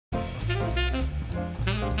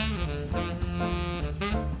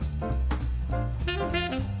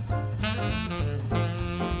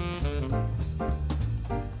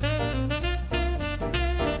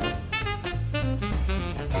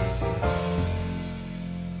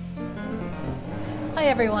Hi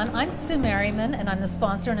everyone, I'm Sue Merriman and I'm the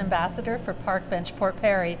sponsor and ambassador for Park Bench Port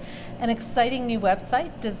Perry, an exciting new website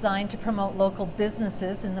designed to promote local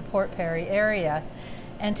businesses in the Port Perry area.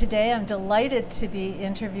 And today I'm delighted to be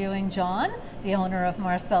interviewing John, the owner of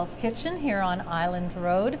Marcelle's Kitchen here on Island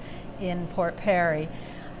Road in Port Perry.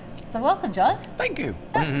 So welcome, John. Thank you.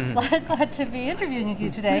 Glad to be interviewing you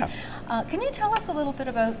today. Yeah. Can you tell us a little bit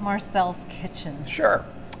about Marcelle's Kitchen? Sure.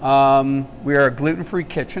 We are a gluten-free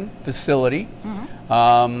kitchen facility.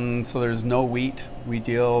 So there's no wheat. We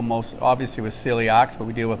deal most obviously with celiacs, but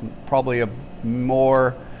we deal with probably a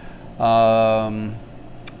more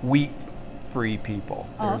wheat-free people.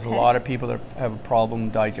 There's a lot of people that have a problem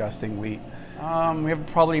digesting wheat. We have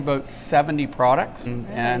probably about 70 products,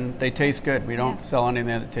 and they taste good. We don't sell anything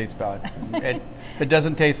that tastes bad. If it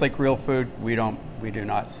doesn't taste like real food, we do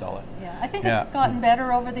not sell it. Yeah, I think it's gotten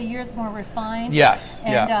better over the years, more refined. Yes.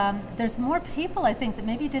 And there's more people, I think, that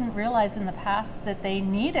maybe didn't realize in the past that they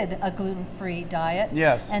needed a gluten-free diet.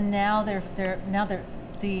 Yes. And now the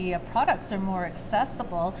products are more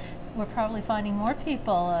accessible. We're probably finding more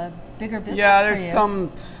people, a bigger business. Yeah, there's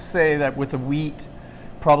some say that with the wheat,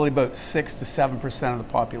 probably about 6 to 7% of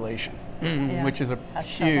the population, which is a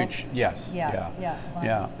huge,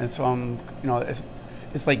 wow. And so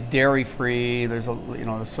it's like dairy free. There's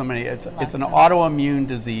there's so many. It's an autoimmune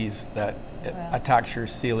disease that attacks your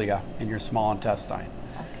cilia in your small intestine.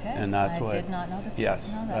 Okay. And that's I did not know this.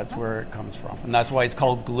 Yes, that's where it comes from, and that's why it's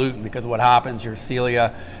called gluten, because what happens, your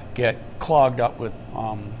cilia get clogged up with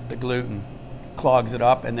the gluten. Clogs it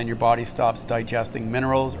up, and then your body stops digesting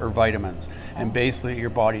minerals or vitamins, and basically your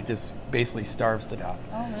body just starves to death.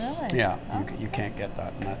 Oh, really? Yeah, you can't get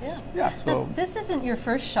that, and that's So now, this isn't your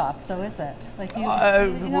first shop, though, is it? Like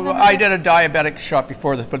I did a diabetic shop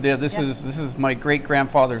before this, but this is my great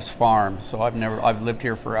grandfather's farm, so I've lived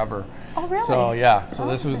here forever. Oh, really? So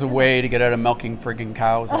this was a way to get out of milking frigging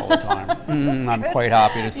cows all the time. I'm quite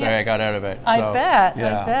happy to say I got out of it. I bet.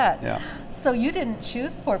 Yeah. So you didn't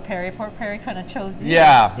choose Port Perry. Port Perry kind of chose you.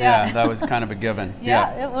 Yeah, that was kind of a given.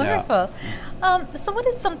 Wonderful. So what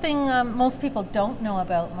is something most people don't know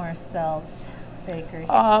about Marcelle's Bakery?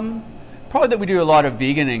 Probably that we do a lot of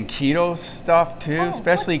vegan and keto stuff too,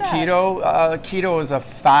 especially keto. Keto is a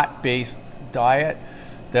fat-based diet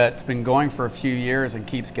that's been going for a few years and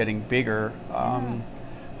keeps getting bigger.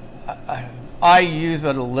 I use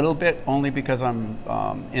it a little bit only because I'm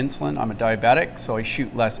insulin. I'm a diabetic, so I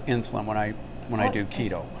shoot less insulin when I do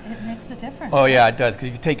keto. It makes a difference. Oh yeah, it does, because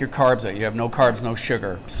if you take your carbs out, you have no carbs, no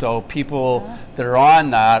sugar. So people that are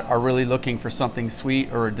on that are really looking for something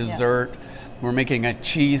sweet or a dessert. We're making a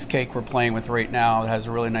cheesecake we're playing with right now. It has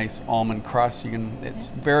a really nice almond crust. It's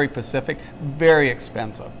very Pacific, very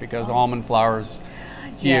expensive because almond flour is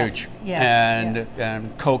huge,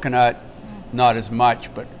 and coconut not as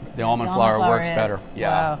much, but the almond flour works better.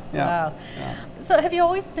 Wow. So have you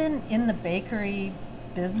always been in the bakery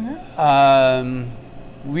business? I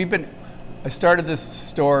started this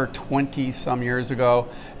store 20 some years ago,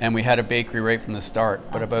 and we had a bakery right from the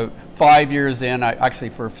start. But about 5 years in,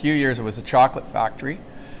 for a few years it was a chocolate factory.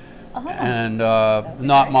 And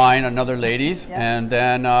not mine, another lady's. And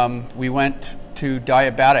then we went to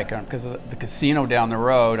diabetic, because of the casino down the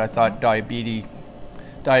road. I thought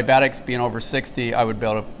diabetics being over 60, I would be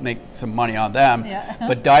able to make some money on them.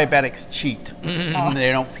 But diabetics cheat.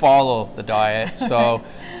 They don't follow the diet. So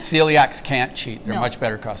celiacs can't cheat. They're much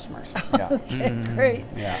better customers. Okay, great.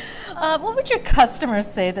 What would your customers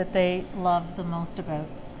say that they love the most about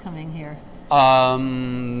coming here?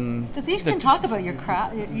 Because you can talk about your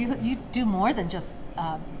craft. You do more than just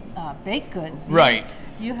baked goods. Right.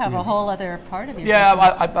 You have a whole other part of your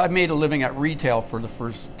business. I made a living at retail for the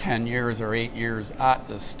first 10 years or 8 years at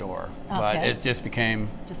this store, but it just became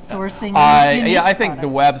just sourcing. I think the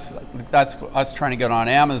web's, that's us trying to get on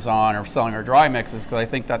Amazon or selling our dry mixes, because I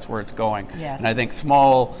think that's where it's going. And I think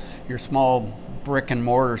your small brick and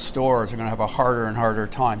mortar stores are going to have a harder and harder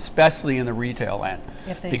time, especially in the retail end,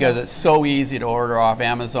 because it's so easy to order off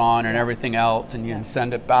Amazon and everything else, and you can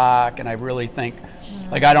send it back. And I really think,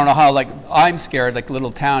 like, I don't know how, like, I'm scared, like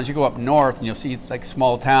little towns, you go up north and you'll see like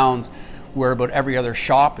small towns where about every other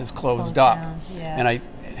shop is closed up. And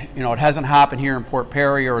it hasn't happened here in Port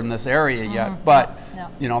Perry or in this area yet, but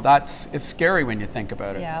it's scary when you think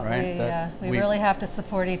about it, right? We really have to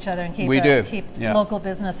support each other and keep local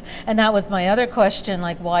business. And that was my other question,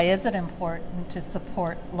 like, why is it important to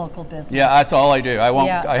support local business? Yeah, that's all I do.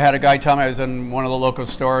 I had a guy tell me, I was in one of the local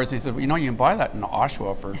stores, he said, you can buy that in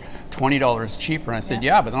Oshawa for $20 cheaper. And I said,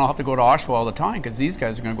 but then I'll have to go to Oshawa all the time because these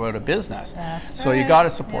guys are going to go out of business. So you got to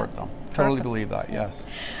support them. Totally believe that, yes.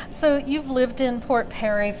 So you've lived in Port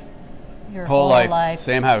Perry your whole life.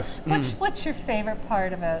 Same house. What's your favorite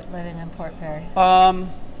part about living in Port Perry?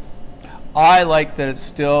 I like that it's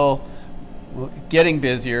still getting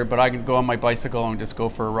busier, but I can go on my bicycle and just go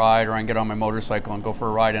for a ride, or I can get on my motorcycle and go for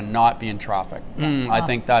a ride and not be in traffic. I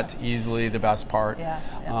think that's easily the best part.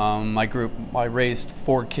 My group, I raised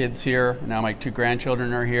 4 kids here. Now my 2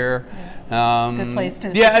 grandchildren are here. Good place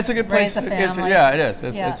to it's a good place. raise a family. It is.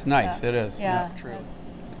 It's nice. It is. True.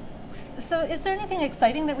 So is there anything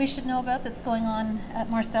exciting that we should know about that's going on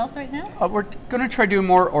at Marcelle's right now? We're going to try to do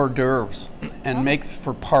more hors d'oeuvres and make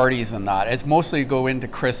for parties and that. It's mostly go into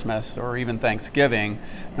Christmas or even Thanksgiving.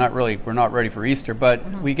 We're not ready for Easter, but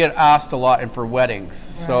we get asked a lot and for weddings.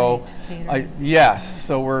 So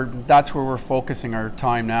that's where we're focusing our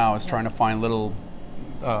time now, is trying to find little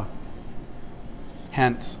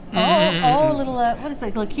hints. Little what is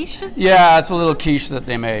it, little quiches? Yeah, it's a little quiche that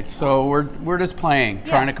they made. So we're just trying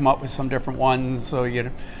to come up with some different ones, so you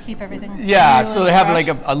keep everything. Yeah, so they have like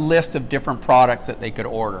a list of different products that they could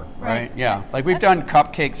order, right? Yeah, like we've done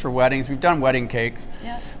cupcakes for weddings, we've done wedding cakes.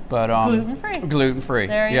 But gluten-free. Gluten-free.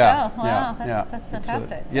 There you go. Wow, that's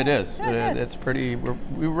fantastic. It is. It's pretty.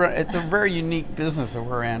 It's a very unique business that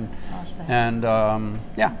we're in, and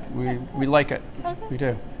we like it. Okay. We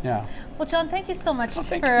do. Yeah. Well, John, thank you so much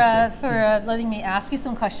for letting me ask you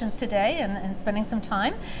some questions today and spending some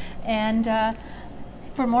time. And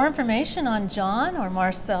for more information on John or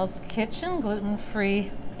Marcelle's Kitchen,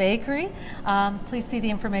 gluten-free bakery, please see the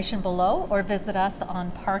information below, or visit us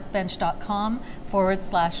on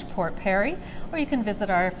parkbench.com/Port Perry, or you can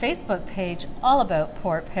visit our Facebook page all about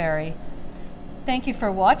Port Perry. Thank you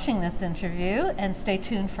for watching this interview, and stay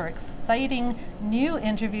tuned for exciting new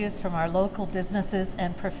interviews from our local businesses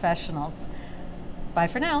and professionals. Bye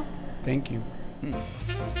for now. Thank you.